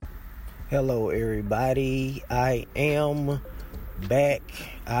Hello, everybody. I am back.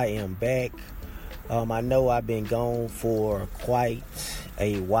 I know I've been gone for quite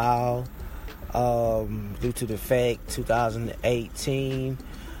a while due to the fact 2018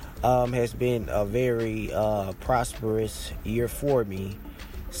 has been a very prosperous year for me.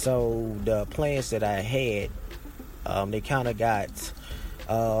 So the plans that I had, they kind of got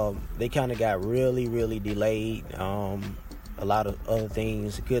really delayed. A lot of other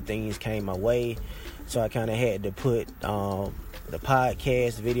things, good things came my way, so I kind of had to put the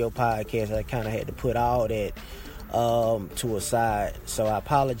video podcast. I kind of had to put all that to a side. So I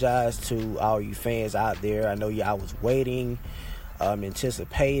apologize to all you fans out there. I know I was waiting,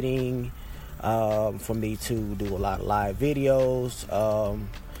 anticipating for me to do a lot of live videos.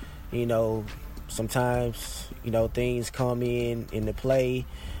 Sometimes things come into play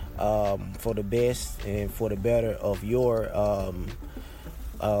for the best and for the better of your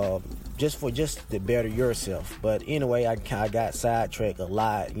just to better yourself. But anyway, I got sidetracked a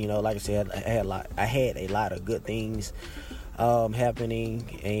lot. Like I said, I had a lot of good things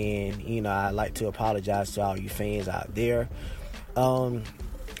happening, and I'd like to apologize to all you fans out there. I'm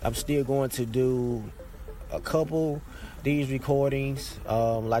still going to do a couple these recordings.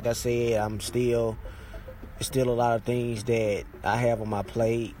 Like I said, it's still a lot of things that I have on my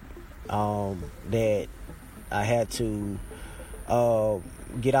plate that I had to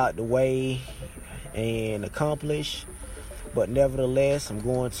get out the way and accomplish. But nevertheless, I'm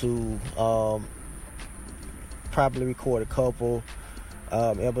going to probably record a couple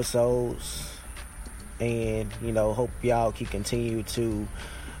episodes, and hope y'all can continue to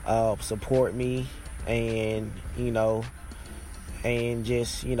support me, and and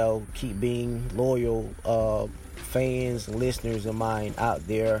just keep being loyal fans and listeners of mine out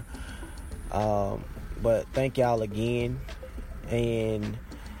there. But thank y'all again, and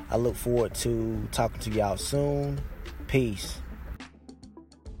I look forward to talking to y'all soon. Peace.